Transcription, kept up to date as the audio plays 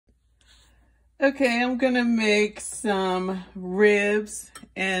Okay, I'm gonna make some ribs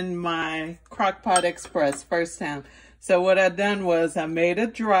in my Crock Pot Express first time. So what I done was I made a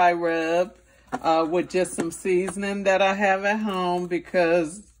dry rib with just some seasoning that I have at home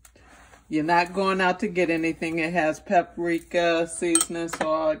because you're not going out to get anything. It has paprika, seasoning,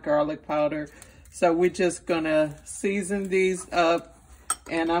 salt, garlic powder. So we're just gonna season these up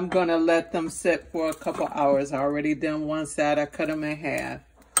and I'm gonna let them sit for a couple hours. I already done one side, I cut them in half.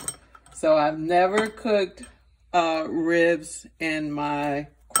 So I've never cooked ribs in my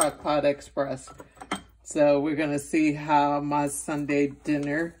Crock Pot Express. So we're gonna see how my Sunday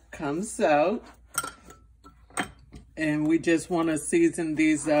dinner comes out. And we just wanna season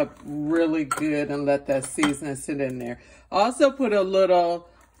these up really good and let that seasoning sit in there. Also put a little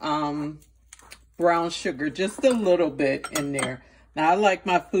brown sugar, just a little bit in there. Now I like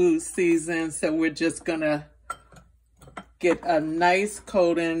my food seasoned, so we're just gonna get a nice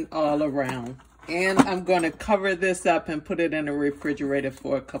coating all around. And I'm going to cover this up and put it in the refrigerator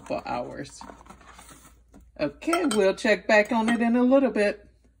for a couple hours. Okay, we'll check back on it in a little bit.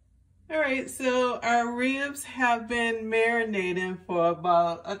 All right, so our ribs have been marinating for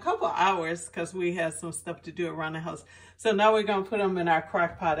about a couple hours because we had some stuff to do around the house. So now we're going to put them in our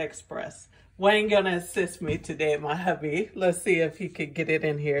Crock Pot Express. Wayne going to assist me today, my hubby. Let's see if he could get it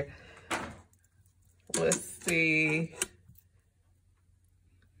in here. Let's see.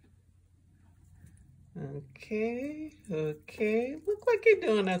 Okay, look like you're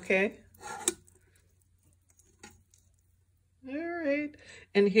doing okay. All right,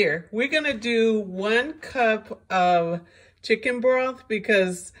 and here, we're gonna do 1 cup of chicken broth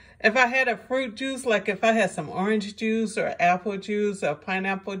because if I had a fruit juice, like if I had some orange juice or apple juice or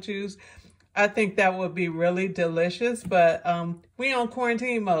pineapple juice, I think that would be really delicious, but we on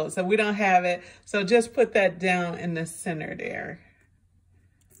quarantine mode, so we don't have it. So just put that down in the center there.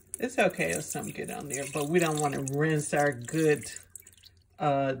 It's okay if some get on there, but we don't want to rinse our good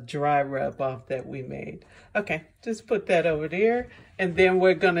dry rub off that we made. Okay, just put that over there. And then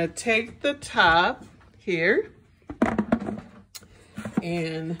we're going to take the top here.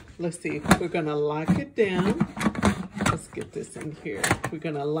 And let's see, we're going to lock it down. Let's get this in here. We're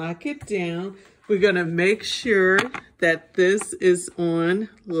going to lock it down. We're going to make sure that this is on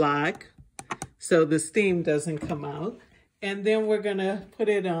lock so the steam doesn't come out. And then we're gonna put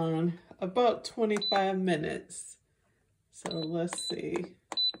it on about 25 minutes. So let's see.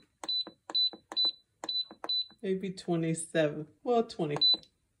 Maybe 27, well, 20,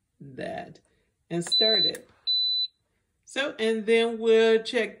 that. And start it. So, and then we'll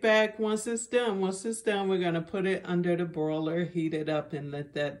check back once it's done. Once it's done, we're gonna put it under the broiler, heat it up, and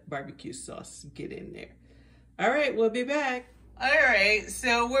let that barbecue sauce get in there. All right, we'll be back. All right,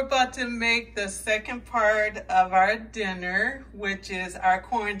 so we're about to make the second part of our dinner, which is our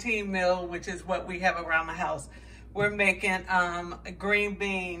quarantine meal, which is what we have around the house. We're making green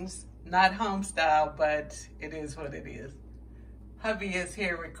beans, not home style, but it is what it is. Hubby is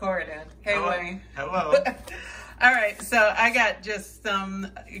here recording. Hey, hello. Wayne. Hello. All right, so I got just some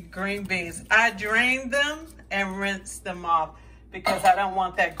green beans. I drained them and rinsed them off because I don't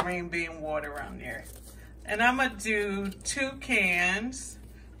want that green bean water on there. And I'm gonna do 2 cans,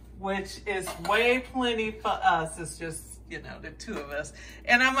 which is way plenty for us. It's just, you know, the 2 of us.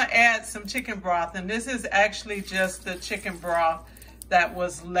 And I'm gonna add some chicken broth. And this is actually just the chicken broth that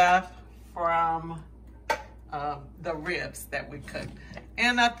was left from the ribs that we cooked.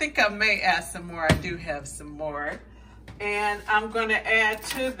 And I think I may add some more. I do have some more. And I'm gonna add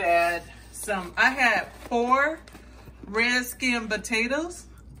to that I had 4 red skin potatoes.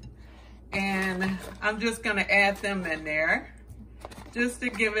 And I'm just gonna add them in there just to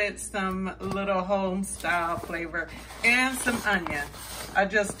give it some little home style flavor and some onion. I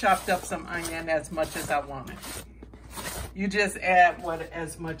just chopped up some onion as much as I wanted. You just add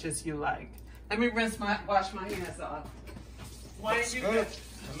as much as you like. Let me wash my hands off. Looks good.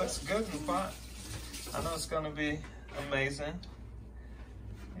 It looks good and fun. I know it's gonna be amazing.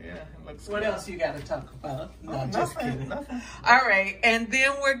 Yeah, it looks good. What else you got to talk about? No, oh, just kidding. Nothing. All right, and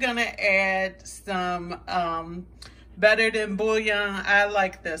then we're going to add some better than bouillon. I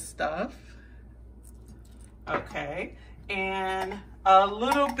like this stuff. Okay, and a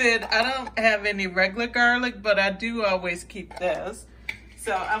little bit, I don't have any regular garlic, but I do always keep this.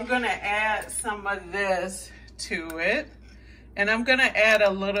 So I'm going to add some of this to it. And I'm going to add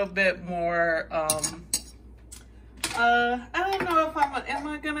a little bit more I don't know if am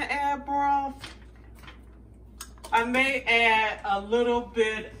I gonna add broth? I may add a little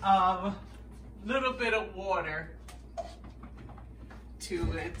bit of water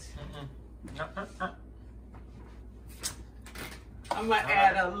to it. I'm gonna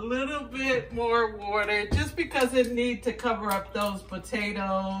add a little bit more water just because it needs to cover up those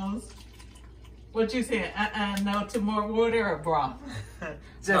potatoes. What you saying? No to more water or broth?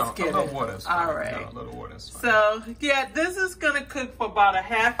 Just kidding. A little water is fine. All right. No, a little water is fine. So yeah, this is gonna cook for about a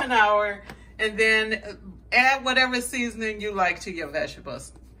half an hour, and then add whatever seasoning you like to your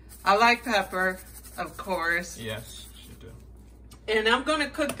vegetables. I like pepper, of course. Yes, you do. And I'm gonna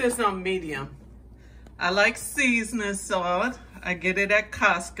cook this on medium. I like seasoning salt. I get it at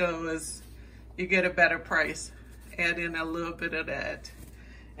Costco. You get a better price. Add in a little bit of that.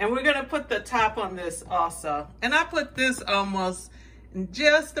 And we're gonna put the top on this also. And I put this almost in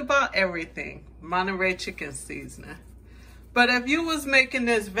just about everything. Monterey chicken seasoning. But if you was making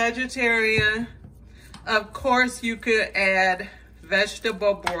this vegetarian, of course you could add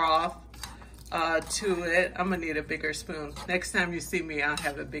vegetable broth to it. I'm gonna need a bigger spoon. Next time you see me, I'll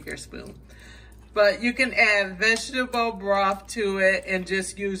have a bigger spoon. But you can add vegetable broth to it and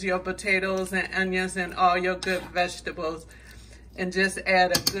just use your potatoes and onions and all your good vegetables and just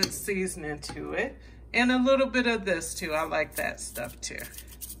add a good seasoning to it. And a little bit of this too. I like that stuff too.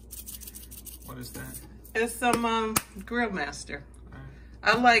 What is that? It's some Grill Master.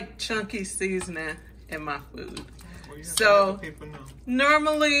 I like chunky seasoning in my food. Well, so people know.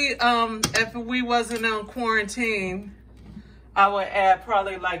 Normally, if we wasn't on quarantine, I would add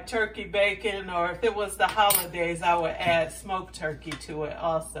probably like turkey bacon, or if it was the holidays, I would add smoked turkey to it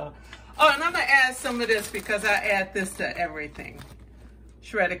also. Oh, and I'm gonna add some of this because I add this to everything.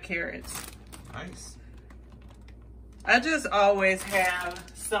 Shredded carrots. Nice. I just always have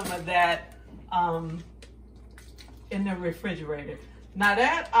some of that in the refrigerator. Now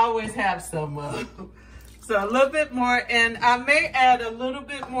that I always have some of. So a little bit more, and I may add a little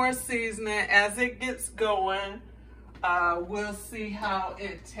bit more seasoning as it gets going. We'll see how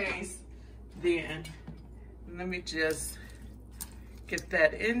it tastes then. Let me just get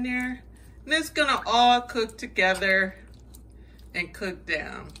that in there. And it's gonna all cook together and cook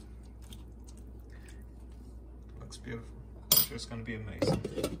down. Looks beautiful. I'm sure it's gonna be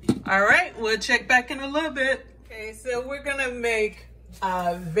amazing. All right, we'll check back in a little bit. Okay, so we're gonna make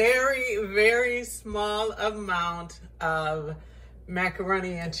a very, very small amount of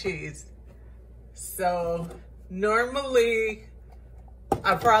macaroni and cheese. So normally,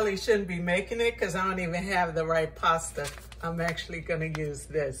 I probably shouldn't be making it because I don't even have the right pasta. I'm actually gonna use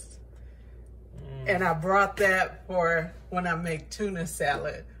this. And I brought that for when I make tuna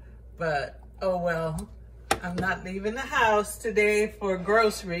salad. But, oh well, I'm not leaving the house today for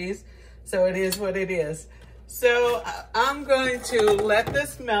groceries, so it is what it is. So I'm going to let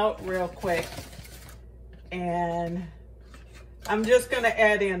this melt real quick. And I'm just gonna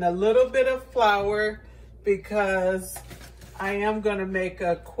add in a little bit of flour because I am gonna make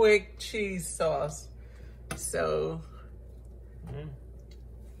a quick cheese sauce. So,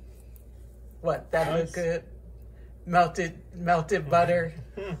 what, that look good? Melted butter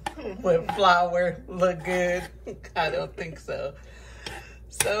with flour look good? I don't think so.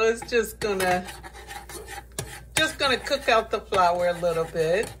 So it's just gonna cook out the flour a little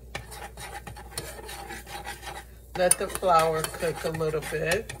bit. Let the flour cook a little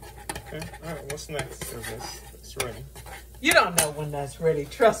bit. Okay, all right, what's next? It's ready. You don't know when that's ready.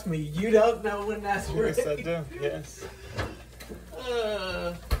 Trust me, you don't know when that's ready. Yes, I do, yes.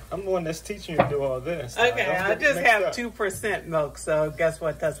 I'm the one that's teaching you to do all this. Okay, I just have 2% milk, so guess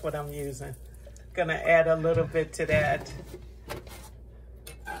what? That's what I'm using. Gonna add a little bit to that.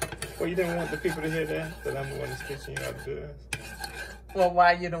 Well, you didn't want the people to hear that I'm the one that's teaching you how to do this. Well,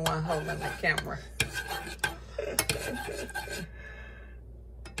 why you the one holding the camera?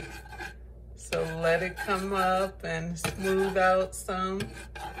 So let it come up and smooth out some.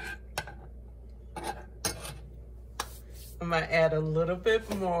 I'm gonna add a little bit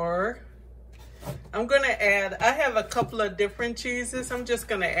more. I'm gonna add, I have a couple of different cheeses. I'm just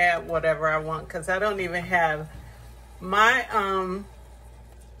gonna add whatever I want because I don't even have my, I'm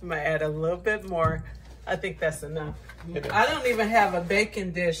gonna add a little bit more. I think that's enough. I don't even have a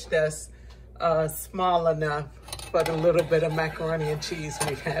baking dish that's small enough for the little bit of macaroni and cheese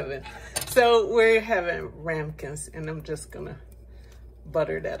we're having. So we're having ramekins, and I'm just gonna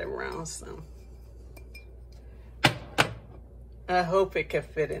butter that around some. I hope it can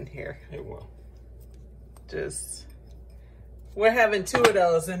fit in here. It will. We're having 2 of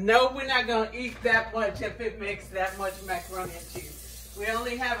those, and no, we're not gonna eat that much if it makes that much macaroni and cheese. We're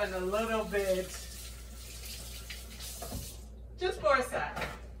only having a little bit, just for a side.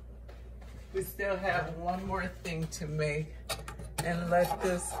 We still have one more thing to make. And let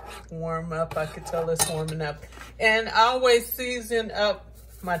this warm up. I can tell it's warming up. And I always season up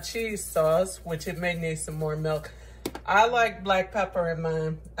my cheese sauce, which it may need some more milk. I like black pepper in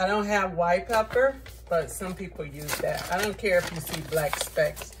mine. I don't have white pepper, but some people use that. I don't care if you see black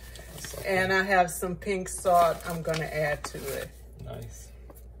specks. Okay. And I have some pink salt I'm gonna add to it. Nice.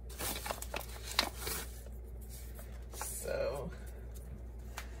 So,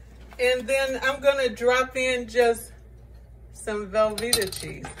 and then I'm gonna drop in just some Velveeta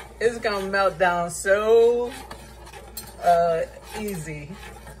cheese. It's gonna melt down so easy.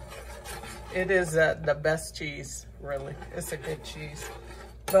 It is the best cheese, really. It's a good cheese.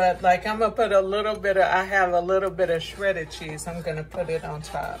 But like I'm gonna put a little bit of, I have a little bit of shredded cheese. I'm gonna put it on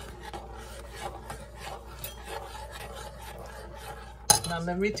top. Now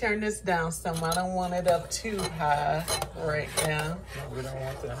let me turn this down some. I don't want it up too high right now. No, we don't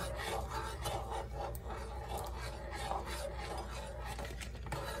want that.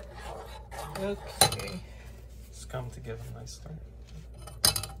 Okay. It's come together nicely.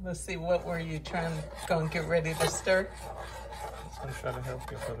 Let's see, what were you gonna get ready to stir? I'm gonna try to help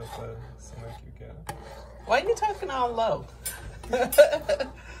you put it so make you get it. Why are you talking all low?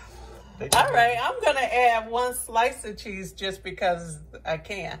 All right, I'm gonna add 1 slice of cheese just because I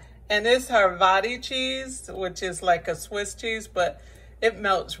can. And it's Havarti cheese, which is like a Swiss cheese, but it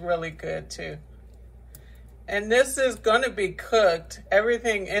melts really good too. And this is gonna be cooked.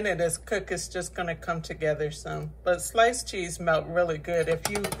 Everything in it is cooked. It's just gonna come together some. But sliced cheese melt really good. If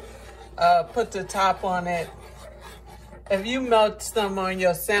you put the top on it, if you melt some on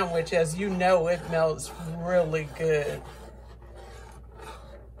your sandwich, as you know, it melts really good.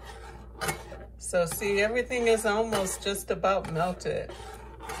 So see, everything is almost just about melted.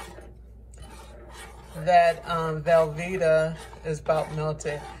 That Velveeta is about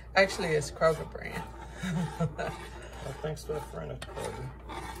melted. Actually, it's Kroger brand. Well, thanks to a friend of Kroger.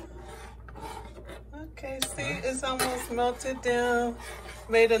 Okay, see, it's almost melted down.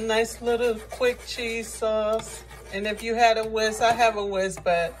 Made a nice little quick cheese sauce. And if you had a whisk, I have a whisk,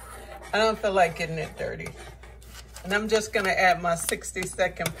 but I don't feel like getting it dirty. And I'm just gonna add my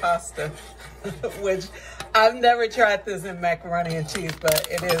 60-second pasta, which I've never tried this in macaroni and cheese, but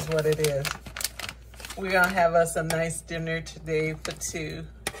it is what it is. We're gonna have us a nice dinner today for 2.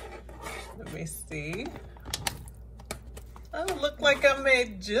 Let me see. Oh, it looked like I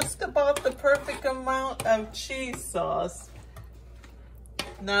made just about the perfect amount of cheese sauce.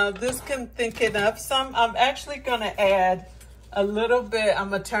 Now this can thicken up some. I'm actually gonna add a little bit. I'm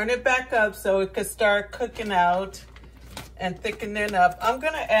gonna turn it back up so it could start cooking out and thickening up. I'm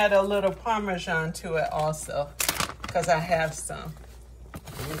gonna add a little Parmesan to it also, because I have some.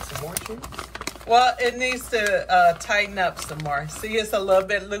 You need some more cheese? Well, it needs to tighten up some more. See, it's a little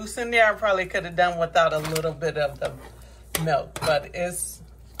bit loose in there. I probably could have done without a little bit of the milk, but it's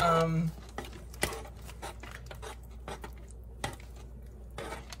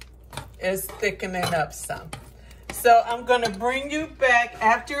thickening up some. So I'm gonna bring you back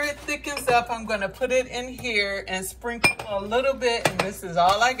after it thickens up. I'm gonna put it in here and sprinkle a little bit, and this is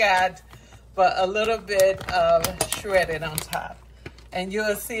all I got, but a little bit of shredded on top. And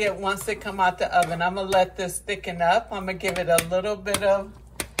you'll see it once it come out the oven. I'm gonna let this thicken up. I'm gonna give it a little bit of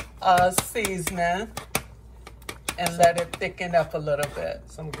seasoning and let it thicken up a little bit.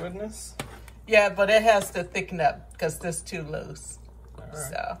 Some goodness? Yeah, but it has to thicken up because this is too loose. All right.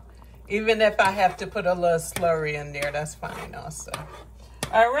 So even if I have to put a little slurry in there, that's fine also.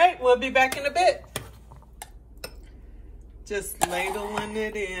 All right, we'll be back in a bit. Just ladling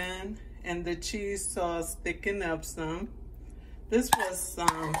it in and the cheese sauce thicken up some. This was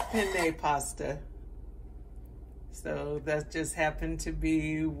some penne pasta. So that just happened to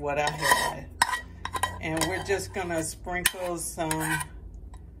be what I had. And we're just gonna sprinkle some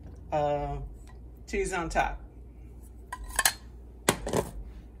cheese on top.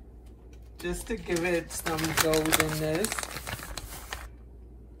 Just to give it some goldenness.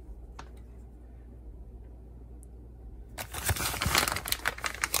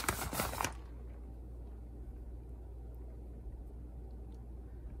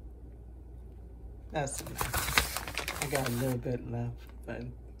 That's enough. I got a little bit left, but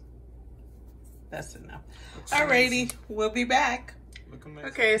that's enough. Alrighty, we'll be back.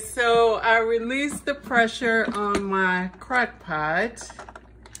 Okay, so I released the pressure on my crock pot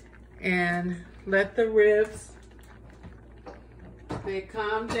and let the ribs, they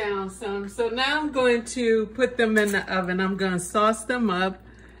calm down some. So now I'm going to put them in the oven. I'm going to sauce them up,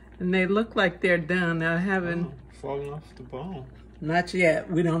 and they look like they're done. I haven't fallen off the bone. Not yet.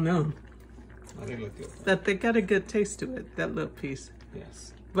 We don't know. Oh, they look good. That they got a good taste to it, that little piece.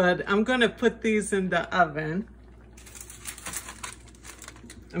 Yes. But I'm gonna put these in the oven.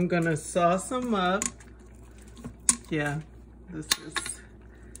 I'm gonna sauce them up. Yeah, this is,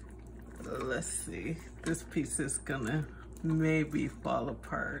 let's see. This piece is gonna maybe fall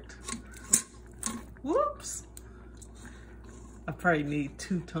apart. Whoops. I probably need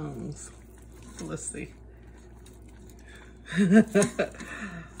 2 tongues. Let's see.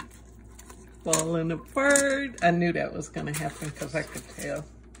 Falling apart. I knew that was gonna happen because I could tell.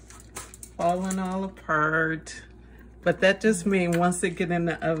 Falling all apart. But that just means once it get in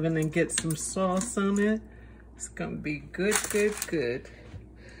the oven and get some sauce on it, it's gonna be good, good, good.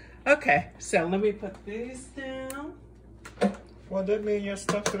 Okay, so let me put these down. Well, that means your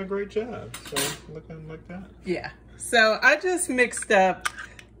stuff did a great job. So looking like that. Yeah. So I just mixed up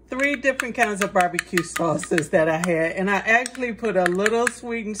 3 different kinds of barbecue sauces that I had. And I actually put a little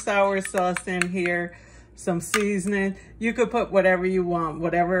sweet and sour sauce in here, some seasoning. You could put whatever you want,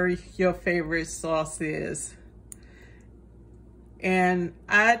 whatever your favorite sauce is. And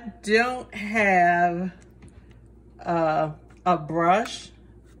I don't have a brush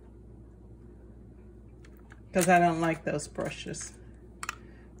because I don't like those brushes.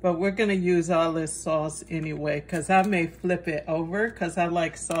 But we're gonna use all this sauce anyway, because I may flip it over because I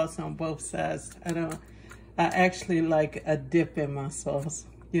like sauce on both sides. I actually like a dip in my sauce.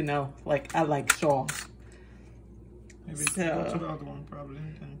 You know, like I like sauce. Maybe go to the other one probably.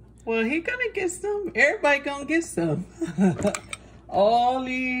 Okay. Well, he gonna get some. Everybody gonna get some. All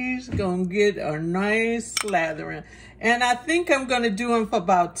these gonna get a nice slathering. And I think I'm gonna do them for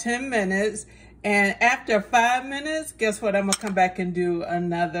about 10 minutes. And after 5 minutes, guess what? I'm gonna come back and do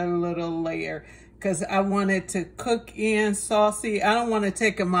another little layer because I want it to cook in saucy. I don't want to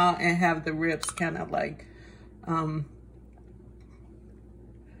take them out and have the ribs kind of like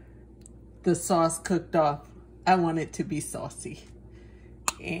the sauce cooked off. I want it to be saucy.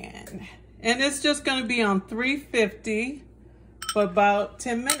 And it's just gonna be on 350 for about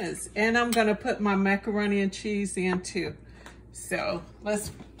 10 minutes. And I'm gonna put my macaroni and cheese in too. So let's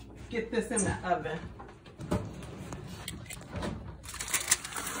get this in the oven.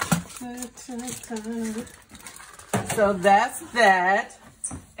 So that's that.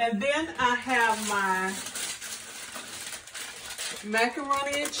 And then I have my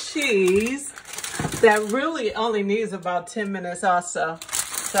macaroni and cheese that really only needs about 10 minutes also.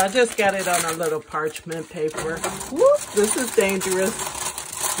 So I just got it on a little parchment paper. Whoop, this is dangerous,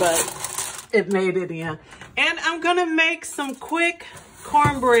 but it made it in. And I'm gonna make some quick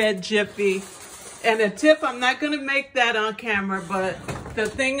cornbread jiffy. And a tip, I'm not gonna make that on camera, but the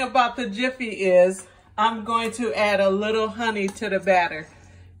thing about the jiffy is I'm going to add a little honey to the batter.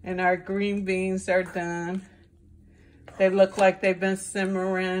 And our green beans are done. They look like they've been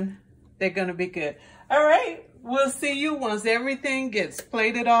simmering. They're gonna be good. All right, we'll see you once everything gets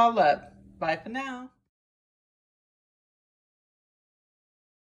plated all up. Bye for now.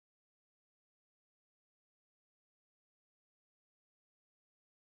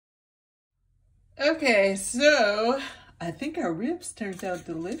 Okay, so I think our ribs turned out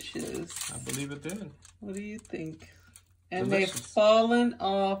delicious. I believe it did. What do you think? And Delicious. they've fallen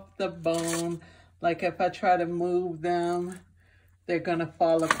off the bone. Like if I try to move them, they're gonna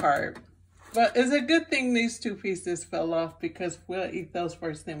fall apart. But it's a good thing these 2 pieces fell off because we'll eat those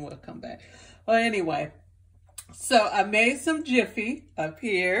first, then we'll come back. Well, anyway, so I made some jiffy up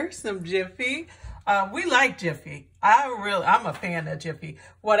here, some jiffy. We like jiffy. I'm a fan of jiffy.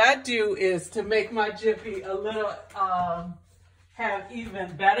 What I do is to make my jiffy a little, have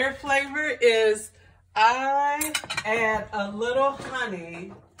even better flavor is I add a little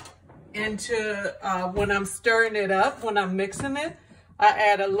honey into, when I'm stirring it up, when I'm mixing it, I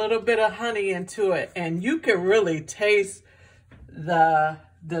add a little bit of honey into it and you can really taste the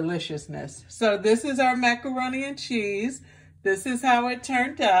deliciousness. So this is our macaroni and cheese. This is how it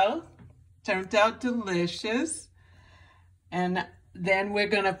turned out. Turned out delicious. And then we're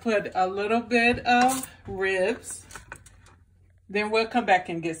gonna put a little bit of ribs. Then we'll come back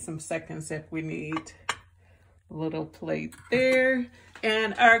and get some seconds if we need. A little plate there.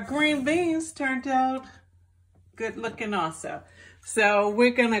 And our green beans turned out good looking also. So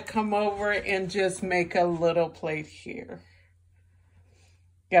we're gonna come over and just make a little plate here.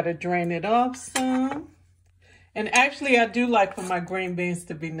 Gotta drain it off some. And actually, I do like for my green beans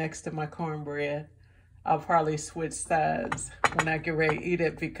to be next to my cornbread. I'll probably switch sides when I get ready to eat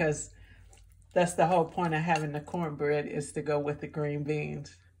it because that's the whole point of having the cornbread is to go with the green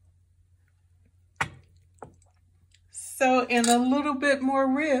beans. So, and a little bit more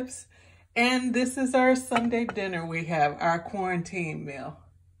ribs. And this is our Sunday dinner we have, our quarantine meal.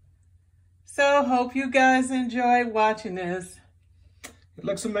 So, hope you guys enjoy watching this. It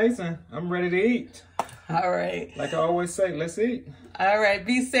looks amazing. I'm ready to eat. All right. Like I always say, let's eat. All right.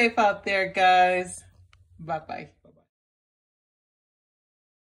 Be safe out there, guys. Bye-bye.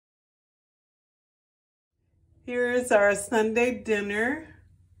 Here is our Sunday dinner.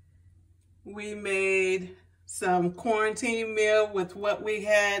 We made some quarantine meal with what we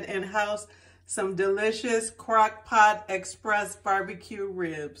had in-house, some delicious Crock Pot Express barbecue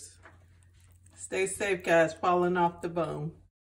ribs. Stay safe, guys, falling off the bone.